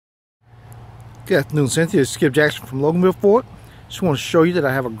Good afternoon, Cynthia. It's Skip Jackson from Loganville Ford. Just want to show you that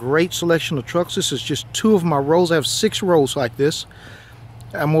I have a great selection of trucks. This is just 2 of my rows. I have 6 rows like this.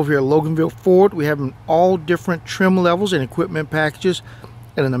 I'm over here at Loganville Ford. We have them all different trim levels and equipment packages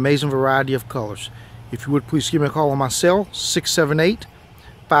and an amazing variety of colors. If you would, please give me a call on my cell,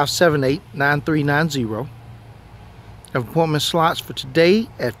 678-578-9390. I have appointment slots for today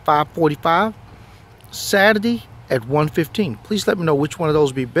at 5:45, Saturday at 1:15. Please let me know which one of those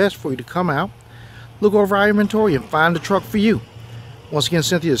would be best for you to come out, look over our inventory, and find the truck for you. Once again,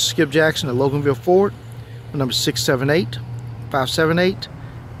 Cynthia, is Skip Jackson at Loganville Ford. My number is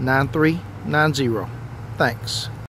 678-578-9390. Thanks.